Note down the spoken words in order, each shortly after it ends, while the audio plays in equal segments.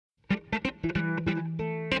You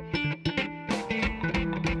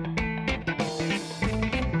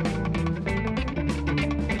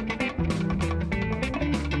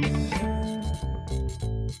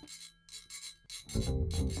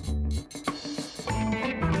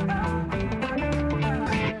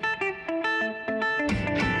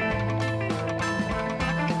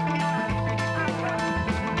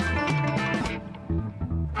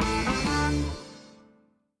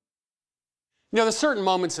know, there's certain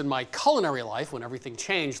moments in my culinary life when everything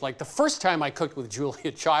changed, like the first time I cooked with Julia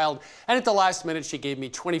Child, and at the last minute she gave me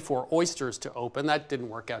 24 oysters to open. That didn't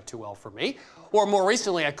work out too well for me. Or more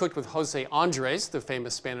recently, I cooked with José Andrés, the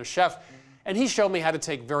famous Spanish chef, and he showed me how to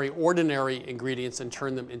take very ordinary ingredients and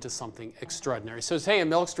turn them into something extraordinary. So today in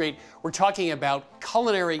Milk Street, we're talking about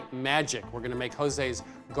culinary magic. We're gonna make José's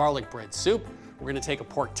garlic bread soup. We're gonna take a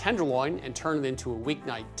pork tenderloin and turn it into a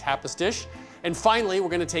weeknight tapas dish. And finally, we're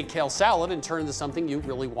going to take kale salad and turn it into something you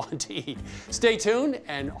really want to eat. Stay tuned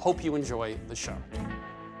and hope you enjoy the show.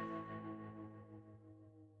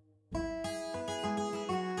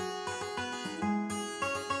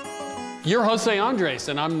 You're José Andrés,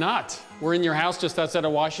 and I'm not. We're in your house just outside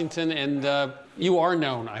of Washington, and you are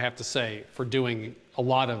known, I have to say, for doing a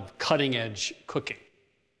lot of cutting-edge cooking.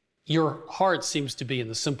 Your heart seems to be in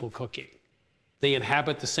the simple cooking. They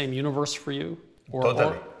inhabit the same universe for you?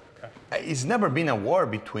 Totally. It's never been a war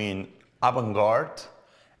between avant-garde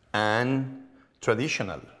and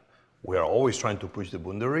traditional. We are always trying to push the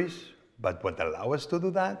boundaries, but what allows us to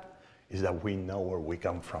do that is that we know where we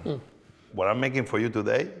come from. What I'm making for you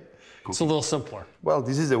today, it's a little simpler. Well,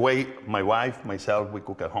 this is the way my wife, myself, we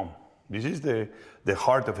cook at home. This is the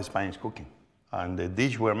heart of Spanish cooking. And the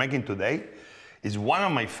dish we're making today is one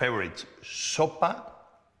of my favorites, Sopa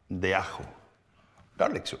de Ajo,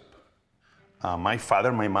 garlic soup. My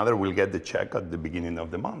father, my mother will get the check at the beginning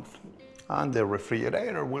of the month. And the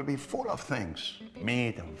refrigerator will be full of things,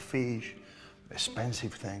 meat and fish,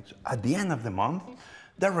 expensive things. At the end of the month,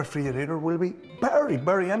 the refrigerator will be very,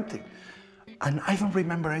 very empty. And I don't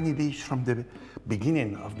remember any dish from the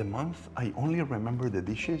beginning of the month. I only remember the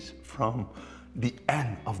dishes from the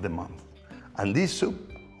end of the month. And this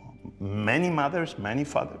soup, many mothers, many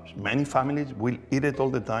fathers, many families will eat it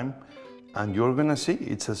all the time. And you're gonna see,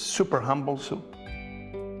 it's a super humble soup.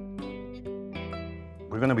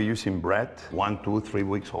 We're gonna be using bread, 1, 2, 3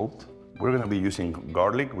 weeks old. We're gonna be using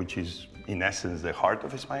garlic, which is in essence the heart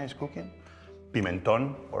of Spanish cooking.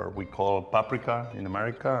 Pimenton, or we call paprika in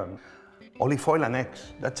America. And olive oil and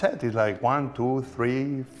eggs, that's it. It's like 1, 2,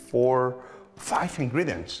 3, 4, 5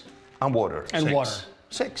 ingredients. And water, and 6. Water.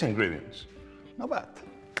 6 ingredients, not bad.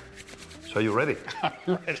 So you ready?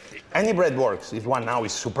 I'm ready. Any bread works. This one now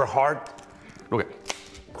is super hard. Look at,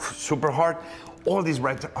 super hard. All these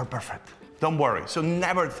breads are perfect. Don't worry. So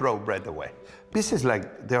never throw bread away. Pieces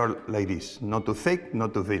they are like this, not too thick,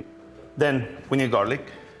 not too thin. Then we need garlic.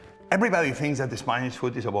 Everybody thinks that the Spanish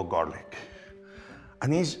food is about garlic.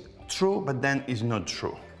 And it's true, but then it's not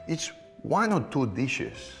true. It's 1 or 2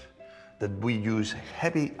 dishes that we use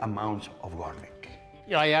heavy amounts of garlic.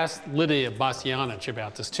 Yeah, I asked Lydia Bastianich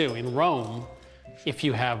about this too. In Rome, if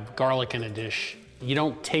you have garlic in a dish, you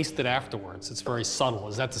don't taste it afterwards. It's very subtle.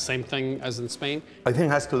 Is that the same thing as in Spain? I think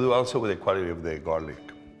it has to do also with the quality of the garlic.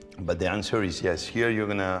 But the answer is yes. Here you're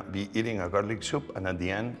gonna be eating a garlic soup, and at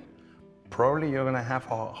the end, probably you're gonna have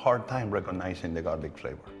a hard time recognizing the garlic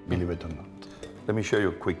flavor, believe it or not. Let me show you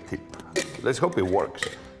a quick tip. Let's hope it works.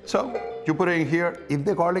 So you put it in here. If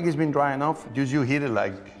the garlic has been dry enough, just you heat it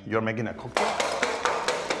like you're making a cocktail.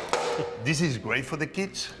 This is great for the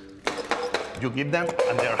kids. You give them,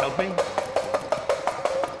 and they're helping.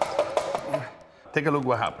 Take a look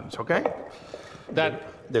what happens, okay?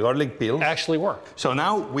 The garlic peels actually work. So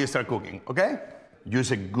now we start cooking, okay?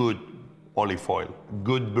 Use a good olive oil,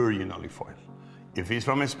 good virgin olive oil. If it's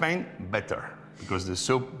from Spain, better, because the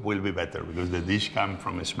soup will be better, because the dish comes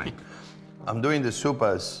from Spain. I'm doing the soup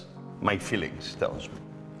as my feelings tells me.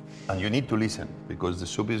 And you need to listen, because the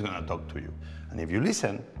soup is gonna talk to you. And if you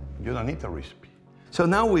listen, you don't need a recipe. So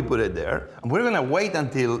now we put it there, and we're gonna wait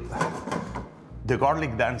until the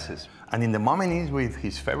garlic dances. And in the moment he's with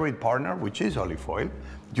his favorite partner, which is olive oil,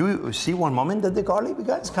 you see one moment that the garlic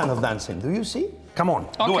is kind of dancing. Do you see? Come on, do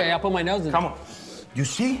it. Okay, I'll put my nose in. Come on. You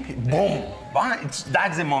see? Boom.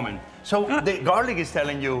 That's the moment. So the garlic is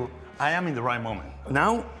telling you, I am in the right moment.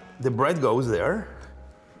 Now the bread goes there,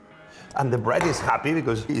 and the bread is happy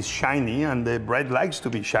because it's shiny, and the bread likes to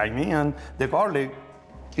be shiny, and the garlic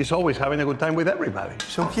is always having a good time with everybody.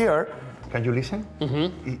 So here, can you listen?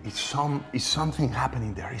 Mm-hmm. It's something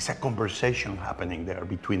happening there. It's a conversation happening there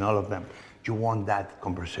between all of them. You want that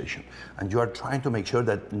conversation. And you are trying to make sure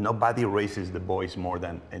that nobody raises the voice more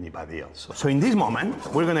than anybody else. So in this moment,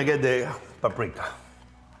 we're gonna get the paprika,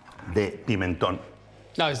 the pimentón.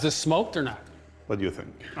 Now, is this smoked or not? What do you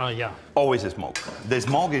think? Yeah. Always smoke. The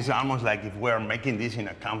smoke is almost like if we're making this in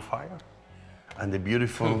a campfire, and the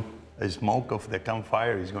beautiful smoke of the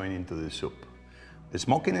campfire is going into the soup. The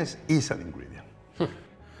smokiness is an ingredient.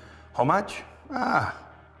 How much?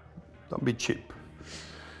 Don't be cheap.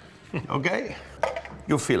 Okay?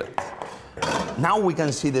 You feel it. Now we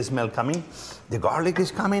can see the smell coming. The garlic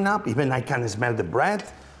is coming up. Even I can smell the bread.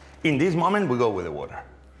 In this moment, we go with the water.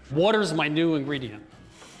 Water's my new ingredient.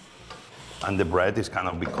 And the bread is kind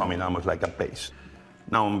of becoming almost like a paste.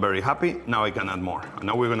 Now I'm very happy. Now I can add more. And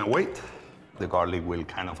now we're gonna wait. The garlic will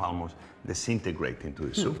kind of almost disintegrate into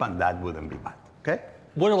the soup, and that wouldn't be bad, okay?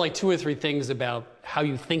 What are like 2 or 3 things about how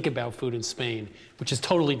you think about food in Spain, which is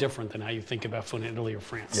totally different than how you think about food in Italy or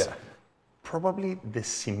France? Yeah. Probably the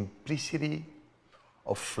simplicity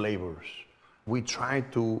of flavors. We try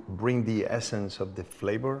to bring the essence of the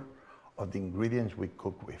flavor of the ingredients we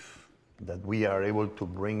cook with. That we are able to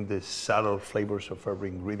bring the subtle flavors of every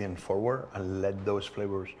ingredient forward and let those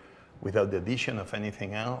flavors, without the addition of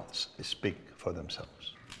anything else, speak for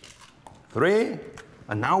themselves. 3,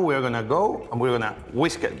 and now we're gonna go and we're gonna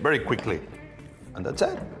whisk it very quickly. And that's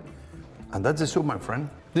it. And that's the soup, my friend.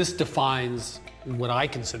 This defines what I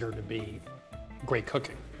consider to be great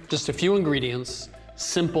cooking. Just a few ingredients,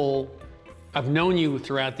 simple. I've known you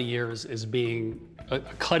throughout the years as being a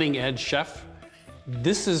cutting edge chef.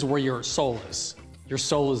 This is where your soul is. Your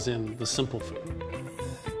soul is in the simple food.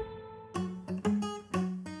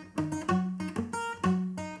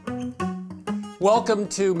 Welcome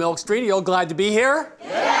to Milk Street. Are you all glad to be here?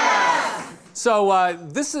 Yes! So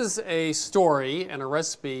this is a story and a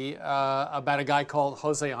recipe about a guy called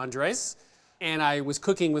José Andrés. And I was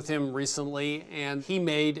cooking with him recently, and he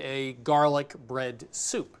made a garlic bread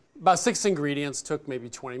soup. About 6 ingredients, took maybe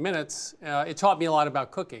 20 minutes. It taught me a lot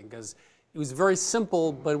about cooking, because it was very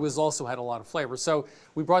simple, but it was also had a lot of flavor. So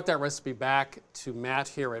we brought that recipe back to Matt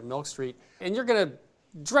here at Milk Street. And you're gonna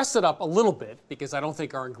dress it up a little bit, because I don't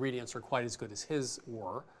think our ingredients are quite as good as his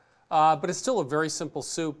were. But it's still a very simple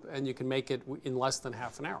soup, and you can make it in less than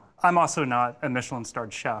half an hour. I'm also not a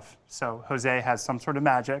Michelin-starred chef, so Jose has some sort of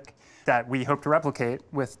magic that we hope to replicate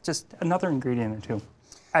with just another ingredient or 2.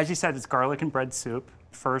 As you said, it's garlic and bread soup.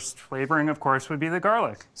 First flavoring, of course, would be the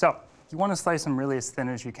garlic. So you want to slice them really as thin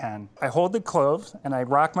as you can. I hold the clove and I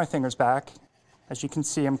rock my fingers back. As you can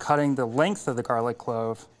see, I'm cutting the length of the garlic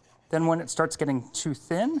clove. Then when it starts getting too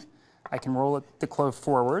thin, I can roll the clove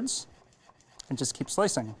forwards and just keep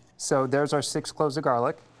slicing. So there's our 6 cloves of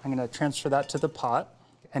garlic. I'm gonna transfer that to the pot.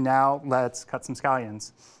 And now let's cut some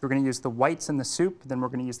scallions. We're gonna use the whites in the soup, then we're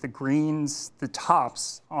gonna use the greens, the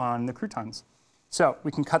tops on the croutons. So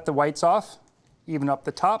we can cut the whites off, even up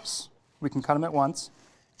the tops. We can cut them at once.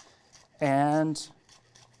 And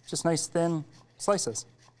just nice thin slices.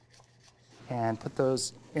 And put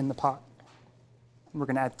those in the pot. We're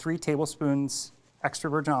gonna add 3 tablespoons extra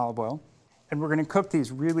virgin olive oil. And we're gonna cook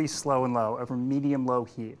these really slow and low over medium-low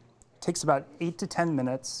heat. It takes about 8 to 10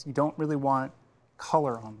 minutes. You don't really want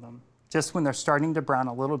color on them. Just when they're starting to brown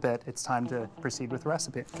a little bit, it's time to proceed with the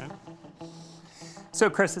recipe. Okay. So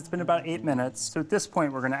Chris, it's been about 8 minutes. So at this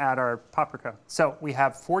point, we're gonna add our paprika. So we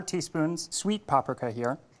have 4 teaspoons sweet paprika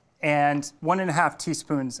here, and 1.5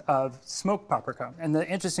 teaspoons of smoked paprika. And the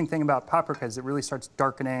interesting thing about paprika is it really starts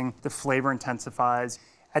darkening, the flavor intensifies.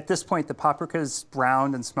 At this point, the paprika is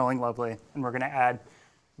browned and smelling lovely, and we're gonna add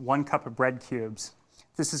 1 cup of bread cubes.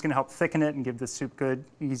 This is gonna help thicken it and give the soup good,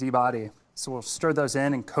 easy body. So we'll stir those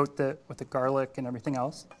in and coat it with the garlic and everything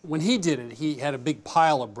else. When he did it, he had a big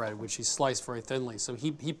pile of bread, which he sliced very thinly. So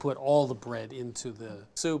he put all the bread into the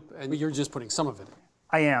soup, and you're just putting some of it in.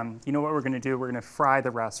 I am. You know what we're gonna do? We're gonna fry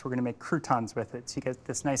the rest. We're gonna make croutons with it. So you get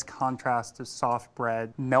this nice contrast of soft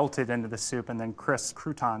bread melted into the soup and then crisp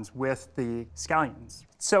croutons with the scallions.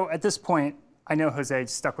 So at this point, I know Jose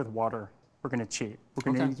stuck with water. We're gonna cheat.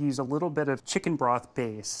 We're gonna use a little bit of chicken broth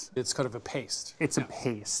base. It's kind of a paste. It's a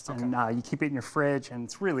paste, and you keep it in your fridge, and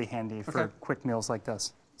it's really handy for quick meals like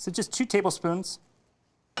this. So just 2 tablespoons.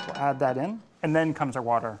 We'll add that in, and then comes our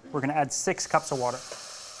water. We're gonna add 6 cups of water.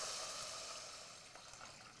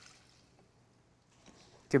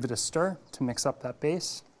 Give it a stir to mix up that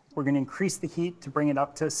base. We're gonna increase the heat to bring it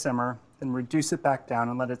up to a simmer, then reduce it back down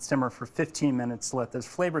and let it simmer for 15 minutes to let those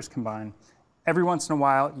flavors combine. Every once in a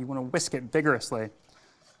while, you want to whisk it vigorously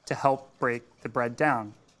to help break the bread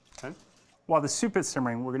down. Okay. While the soup is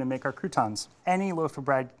simmering, we're going to make our croutons. Any loaf of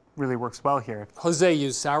bread really works well here. Jose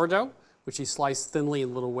used sourdough, which he sliced thinly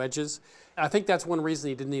in little wedges. I think that's one reason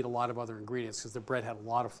he didn't need a lot of other ingredients, because the bread had a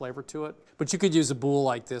lot of flavor to it. But you could use a boule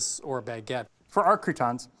like this or a baguette. For our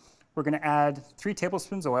croutons, we're going to add 3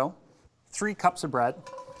 tablespoons oil, 3 cups of bread,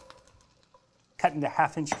 cut into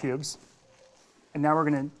 1/2-inch cubes. And now we're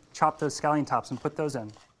going to chop those scallion tops and put those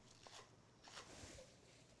in.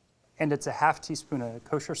 And it's a 1/2 teaspoon of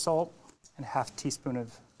kosher salt and a 1/2 teaspoon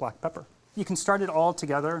of black pepper. You can start it all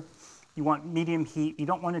together. You want medium heat. You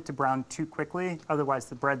don't want it to brown too quickly, otherwise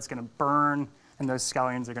the bread's going to burn and those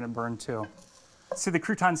scallions are going to burn too. So the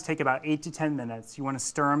croutons take about 8 to 10 minutes. You want to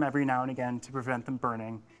stir them every now and again to prevent them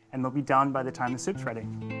burning, and they'll be done by the time the soup's ready.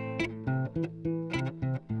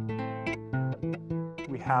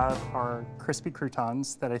 We have our crispy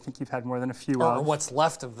croutons that I think you've had more than a few of. Or what's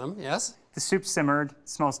left of them, yes. The soup simmered, it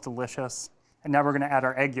smells delicious. And now we're going to add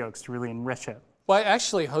our egg yolks to really enrich it. Well,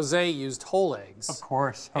 actually, Jose used whole eggs. Of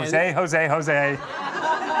course. Jose.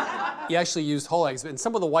 He actually used whole eggs, and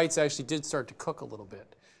some of the whites actually did start to cook a little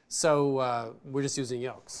bit. So we're just using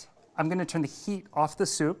yolks. I'm going to turn the heat off the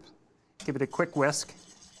soup, give it a quick whisk,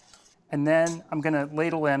 and then I'm going to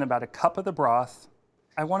ladle in about 1 cup of the broth.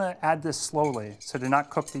 I want to add this slowly so to not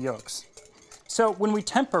cook the yolks. So when we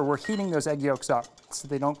temper, we're heating those egg yolks up so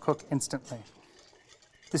they don't cook instantly.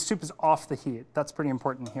 The soup is off the heat. That's pretty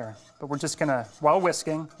important here. But we're just gonna, while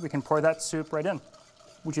whisking, we can pour that soup right in.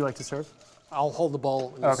 Would you like to serve? I'll hold the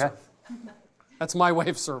bowl and you Okay. serve. That's my way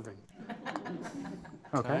of serving.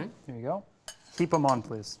 Okay, here you go. Keep them on,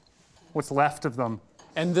 please. What's left of them?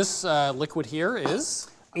 And this liquid here is?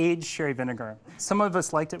 Aged sherry vinegar. Some of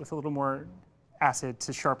us liked it with a little more acid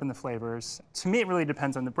to sharpen the flavors. To me, it really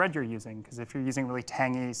depends on the bread you're using, because if you're using really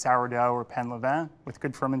tangy sourdough or pain levain with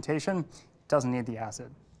good fermentation, it doesn't need the acid.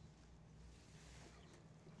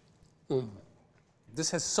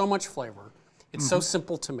 This has so much flavor. It's so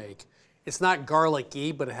simple to make. It's not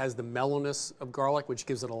garlicky, but it has the mellowness of garlic, which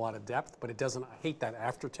gives it a lot of depth, but it doesn't, I hate that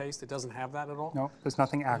aftertaste. It doesn't have that at all. No, there's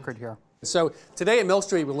nothing acrid here. So today at Milk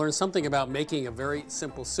Street, we learned something about making a very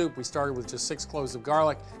simple soup. We started with just 6 cloves of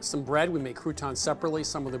garlic, some bread. We made croutons separately.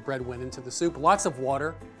 Some of the bread went into the soup. Lots of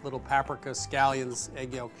water, little paprika, scallions,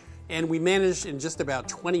 egg yolk. And we managed in just about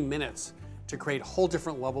 20 minutes to create whole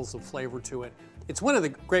different levels of flavor to it. It's one of the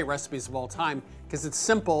great recipes of all time because it's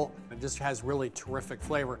simple and just has really terrific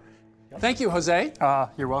flavor. Thank you, Jose.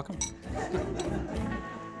 You're welcome.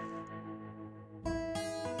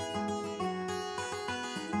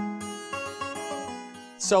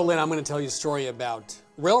 So, Lynn, I'm going to tell you a story about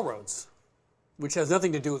railroads, which has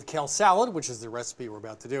nothing to do with Kale Salad, which is the recipe we're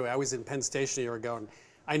about to do. I was in Penn Station a year ago, and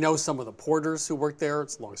I know some of the porters who worked there.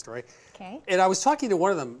 It's a long story. Okay. And I was talking to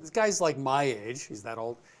one of them. This guy's like my age. He's that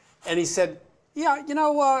old. And he said, yeah, you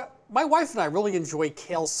know, my wife and I really enjoy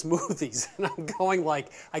kale smoothies. And I'm going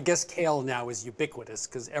like, I guess kale now is ubiquitous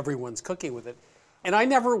because everyone's cooking with it. And I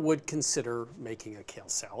never would consider making a kale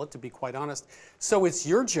salad, to be quite honest. So it's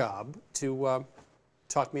your job to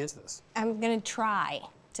talk me into this. I'm going to try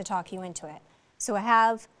to talk you into it. So I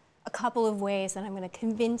have a couple of ways that I'm going to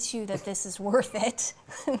convince you that this is worth it.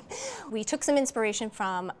 We took some inspiration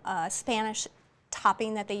from a Spanish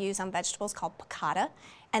topping that they use on vegetables called piccata.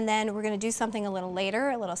 And then we're going to do something a little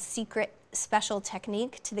later, a little secret special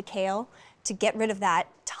technique to the kale to get rid of that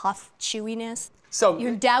tough chewiness. So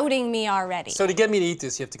you're doubting me already. So to get me to eat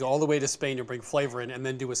this, you have to go all the way to Spain to bring flavor in and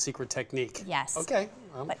then do a secret technique. Yes. Okay,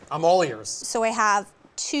 I'm all ears. So I have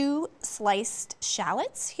 2 sliced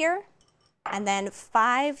shallots here, and then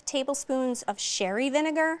 5 tablespoons of sherry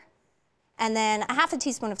vinegar, and then 1/2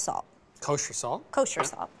 teaspoon of salt. Kosher salt? Kosher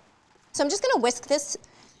salt. So I'm just going to whisk this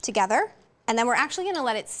together, and then we're actually going to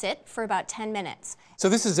let it sit for about 10 minutes. So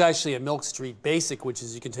this is actually a Milk Street basic, which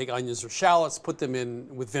is you can take onions or shallots, put them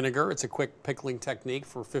in with vinegar. It's a quick pickling technique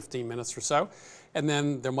for 15 minutes or so. And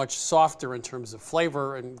then they're much softer in terms of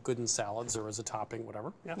flavor and good in salads or as a topping,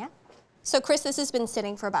 whatever. Yeah. So Chris, this has been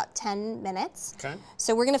sitting for about 10 minutes. Okay.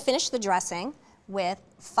 So we're going to finish the dressing with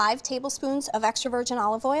 5 tablespoons of extra virgin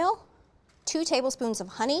olive oil, 2 tablespoons of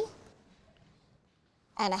honey,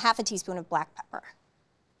 and 1/2 teaspoon of black pepper.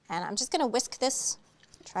 And I'm just going to whisk this,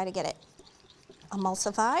 try to get it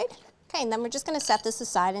emulsified. Okay, and then we're just going to set this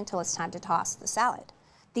aside until it's time to toss the salad.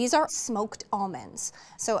 These are smoked almonds.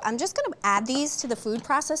 So I'm just going to add these to the food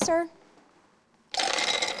processor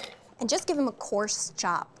and just give them a coarse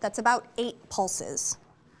chop. That's about 8 pulses.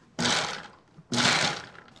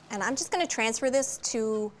 And I'm just going to transfer this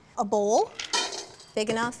to a bowl big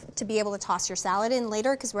enough to be able to toss your salad in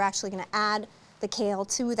later, because we're actually going to add the kale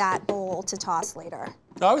to that bowl to toss later.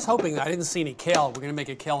 I was hoping that I didn't see any kale. We're going to make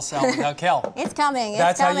a kale salad without kale. It's coming.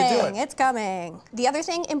 That's it's coming. how you do it. It's coming. The other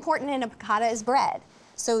thing important in a piccata is bread.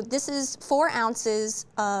 So this is 4 ounces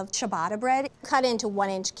of ciabatta bread cut into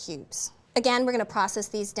 1-inch cubes. Again, we're gonna process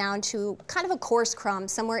these down to kind of a coarse crumb,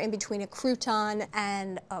 somewhere in between a crouton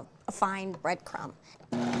and a fine breadcrumb.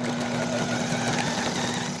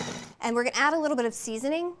 And we're gonna add a little bit of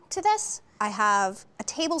seasoning to this. I have a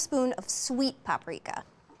tablespoon of sweet paprika,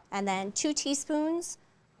 and then 2 teaspoons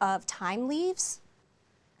of thyme leaves,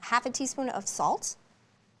 half a teaspoon of salt,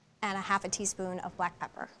 and a half a teaspoon of black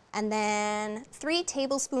pepper. And then 3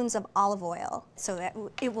 tablespoons of olive oil so that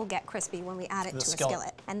it will get crispy when we add it to a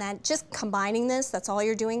skillet. And then just combining this, that's all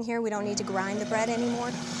you're doing here. We don't need to grind the bread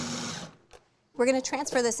anymore. We're gonna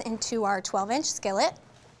transfer this into our 12-inch skillet.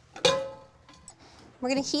 We're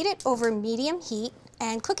gonna heat it over medium heat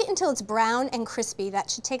and cook it until it's brown and crispy. That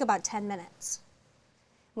should take about 10 minutes.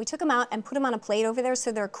 We took them out and put them on a plate over there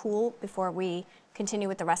so they're cool before we continue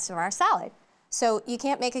with the rest of our salad. So you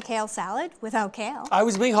can't make a kale salad without kale. I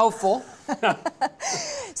was being hopeful.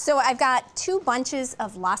 So I've got 2 bunches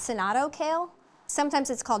of lacinato kale. Sometimes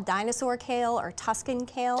it's called dinosaur kale or Tuscan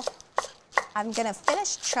kale. I'm gonna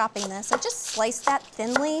finish chopping this. So just slice that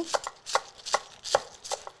thinly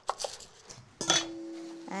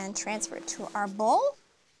and transfer it to our bowl.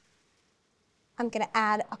 I'm gonna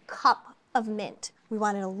add a cup of mint. We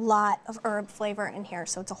wanted a lot of herb flavor in here,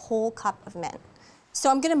 so it's a whole cup of mint. So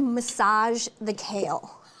I'm gonna massage the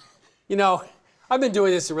kale. You know, I've been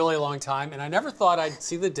doing this a really long time, and I never thought I'd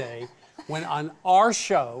see the day when on our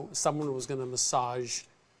show, someone was gonna massage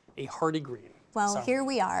a hardy green. Well, here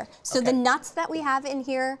we are. So the nuts that we have in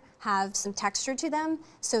here have some texture to them,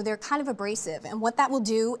 so they're kind of abrasive. And what that will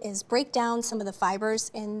do is break down some of the fibers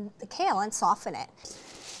in the kale and soften it.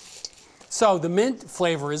 So the mint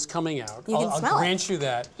flavor is coming out. You can smell it. I'll grant you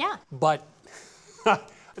that. Yeah. But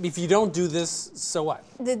if you don't do this, so what?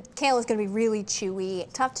 The kale is gonna be really chewy,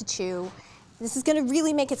 tough to chew. This is gonna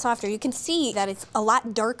really make it softer. You can see that it's a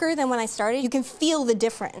lot darker than when I started. You can feel the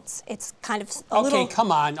difference. It's kind of a little... Okay,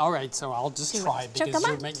 come on. All right, so I'll just try Sure, because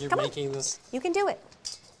come you're making this... You can do it.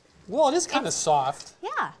 Well, it is kind of soft.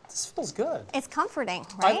 Yeah. This feels good. It's comforting,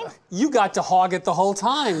 right? You got to hog it the whole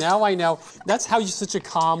time. Now I know. That's how you're such a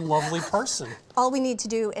calm, lovely person. All we need to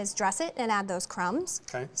do is dress it and add those crumbs.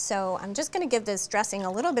 Okay. So I'm just gonna give this dressing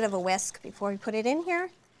a little bit of a whisk before we put it in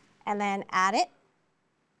here, and then add it.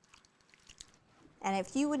 And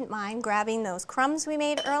if you wouldn't mind grabbing those crumbs we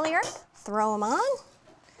made earlier, throw them on.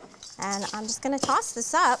 And I'm just gonna toss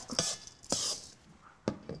this up.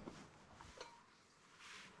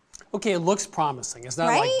 Okay, it looks promising. It's not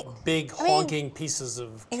Right? like big hogging pieces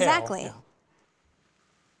of kale. Exactly.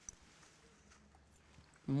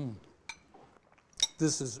 Yeah.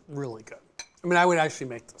 This is really good. I mean, I would actually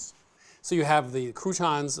make this. So you have the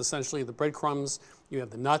croutons, essentially the breadcrumbs, you have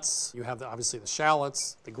the nuts, you have obviously the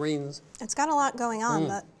shallots, the greens. It's got a lot going on,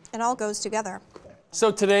 but it all goes together.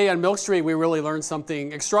 So today on Milk Street, we really learned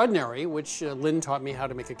something extraordinary, which Lynn taught me how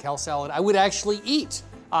to make a kale salad I would actually eat.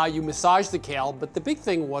 You massage the kale, but the big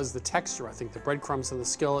thing was the texture. I think the breadcrumbs in the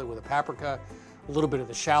skillet with the paprika, a little bit of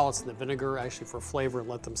the shallots and the vinegar actually for flavor and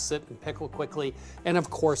let them sit and pickle quickly. And of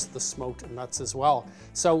course, the smoked nuts as well.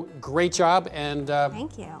 So great job, and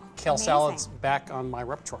Thank you. Kale Amazing. salad's back on my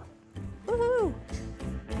repertoire. Woohoo!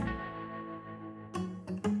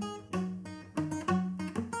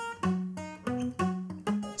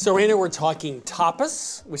 So Rayna, we're talking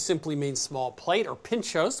tapas, which simply means small plate, or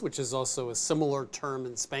pinchos, which is also a similar term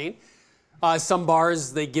in Spain. Some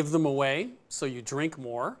bars, they give them away, so you drink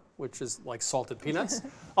more, which is like salted peanuts.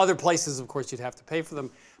 Other places, of course, you'd have to pay for them.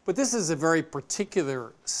 But this is a very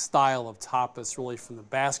particular style of tapas, really from the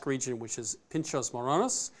Basque region, which is Pinchos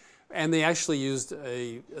Morunos. And they actually used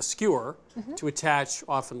a skewer to attach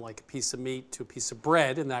often like a piece of meat to a piece of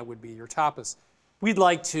bread, and that would be your tapas. We'd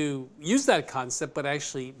like to use that concept, but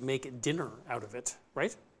actually make dinner out of it,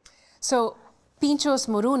 right? So Pinchos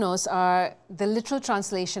Morunos are, the literal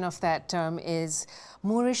translation of that term is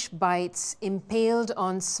Moorish bites impaled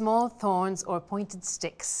on small thorns or pointed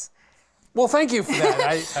sticks. Well, thank you for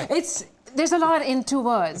that. There's a lot in 2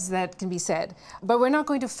 words that can be said, but we're not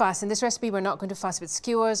going to fuss. In this recipe, we're not going to fuss with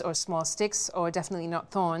skewers or small sticks, or definitely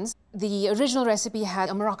not thorns. The original recipe had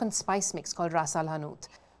a Moroccan spice mix called Ras al Hanout,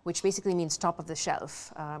 which basically means top of the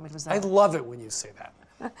shelf. I love it when you say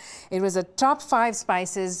that. It was a top 5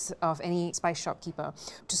 spices of any spice shopkeeper.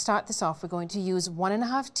 To start this off, we're going to use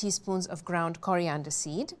 1½ teaspoons of ground coriander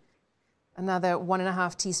seed, another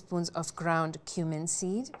 1½ teaspoons of ground cumin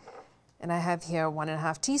seed, and I have here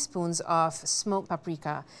 1½ teaspoons of smoked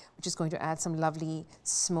paprika, which is going to add some lovely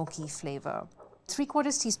smoky flavor.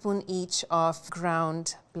 3/4 teaspoon each of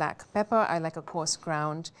ground black pepper. I like a coarse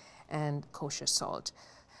ground, and kosher salt.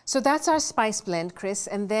 So that's our spice blend, Chris,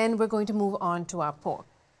 and then we're going to move on to our pork.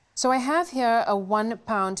 So I have here a 1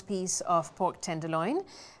 pound piece of pork tenderloin.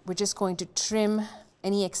 We're just going to trim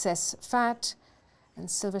any excess fat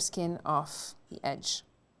and silver skin off the edge.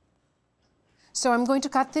 So I'm going to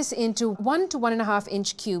cut this into 1 to 1.5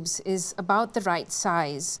 inch cubes is about the right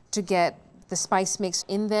size to get the spice mix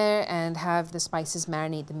in there and have the spices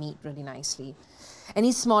marinate the meat really nicely.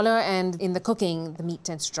 Any smaller and in the cooking, the meat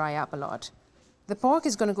tends to dry up a lot. The pork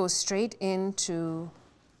is going to go straight into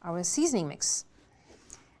our seasoning mix.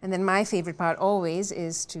 And then my favorite part always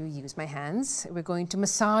is to use my hands. We're going to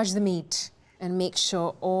massage the meat and make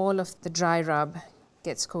sure all of the dry rub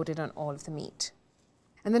gets coated on all of the meat.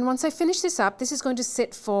 And then once I finish this up, this is going to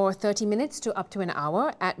sit for 30 minutes to up to an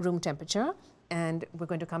hour at room temperature. And we're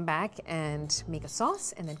going to come back and make a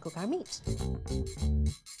sauce and then cook our meat.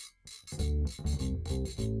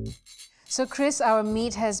 So Chris, our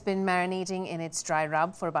meat has been marinating in its dry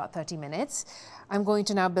rub for about 30 minutes. I'm going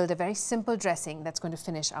to now build a very simple dressing that's going to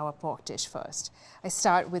finish our pork dish first. I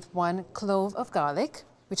start with 1 clove of garlic,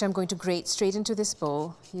 which I'm going to grate straight into this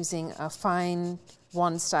bowl using a fine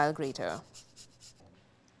wand-style grater.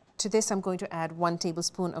 To this, I'm going to add 1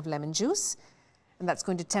 tablespoon of lemon juice, and that's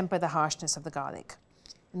going to temper the harshness of the garlic.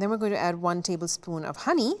 And then we're going to add 1 tablespoon of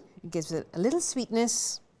honey. It gives it a little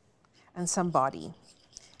sweetness and some body.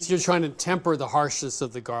 So you're trying to temper the harshness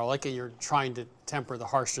of the garlic, and you're trying to temper the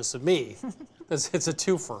harshness of me. It's a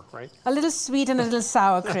twofer, right? A little sweet and a little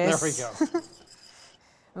sour, Chris. There we go.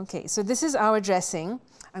 Okay, so this is our dressing.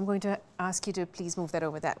 I'm going to ask you to please move that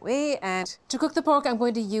over that way. And to cook the pork, I'm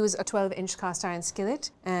going to use a 12-inch cast iron skillet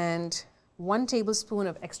and 1 tablespoon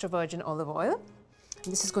of extra virgin olive oil.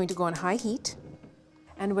 This is going to go on high heat,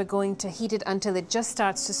 and we're going to heat it until it just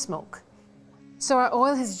starts to smoke. So our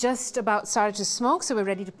oil has just about started to smoke, so we're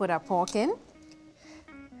ready to put our pork in.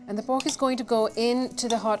 And the pork is going to go into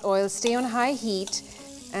the hot oil, stay on high heat,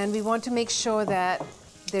 and we want to make sure that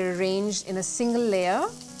they're arranged in a single layer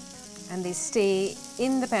and they stay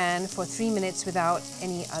in the pan for 3 minutes without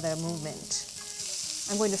any other movement.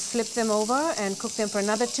 I'm going to flip them over and cook them for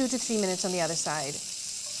another 2 to 3 minutes on the other side.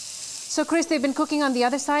 So Chris, they've been cooking on the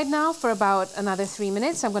other side now for about another 3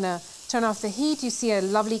 minutes. I'm going to turn off the heat. You see a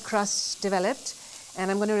lovely crust developed,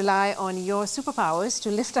 and I'm going to rely on your superpowers to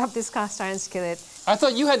lift up this cast iron skillet. I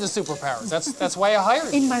thought you had the superpowers. That's why I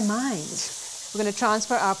hired you. In my mind. We're going to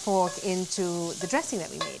transfer our pork into the dressing that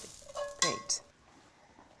we made. Great.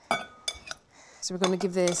 So we're going to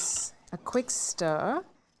give this a quick stir.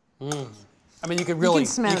 I mean, you can really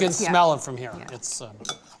smell it from here. Yeah. It's.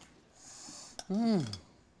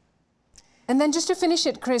 And then just to finish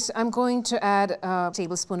it, Chris, I'm going to add a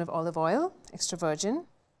tablespoon of olive oil, extra virgin.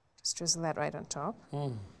 Just drizzle that right on top.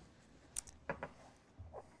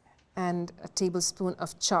 And a tablespoon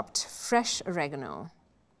of chopped fresh oregano.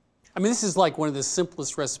 I mean, this is like one of the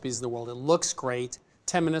simplest recipes in the world. It looks great.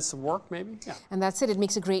 10 minutes of work, maybe? Yeah. And that's it. It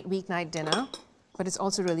makes a great weeknight dinner, but it's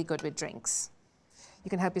also really good with drinks. You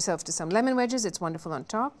can help yourself to some lemon wedges. It's wonderful on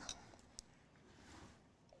top.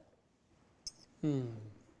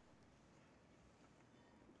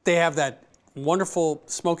 They have that wonderful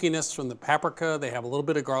smokiness from the paprika. They have a little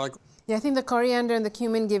bit of garlic. Yeah, I think the coriander and the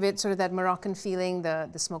cumin give it sort of that Moroccan feeling, the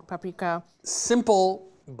smoked paprika. Simple,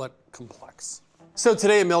 but complex. So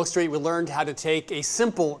today at Milk Street, we learned how to take a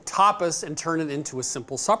simple tapas and turn it into a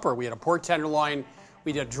simple supper. We had a pork tenderloin.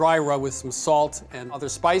 We did a dry rub with some salt and other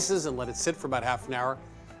spices and let it sit for about half an hour.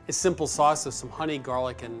 A simple sauce of some honey,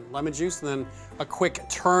 garlic, and lemon juice, and then a quick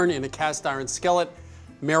turn in a cast iron skillet.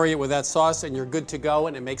 Marry it with that sauce, and you're good to go,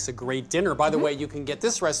 and it makes a great dinner. By the way, you can get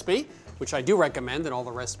this recipe, which I do recommend, and all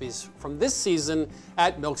the recipes from this season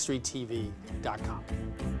at milkstreettv.com.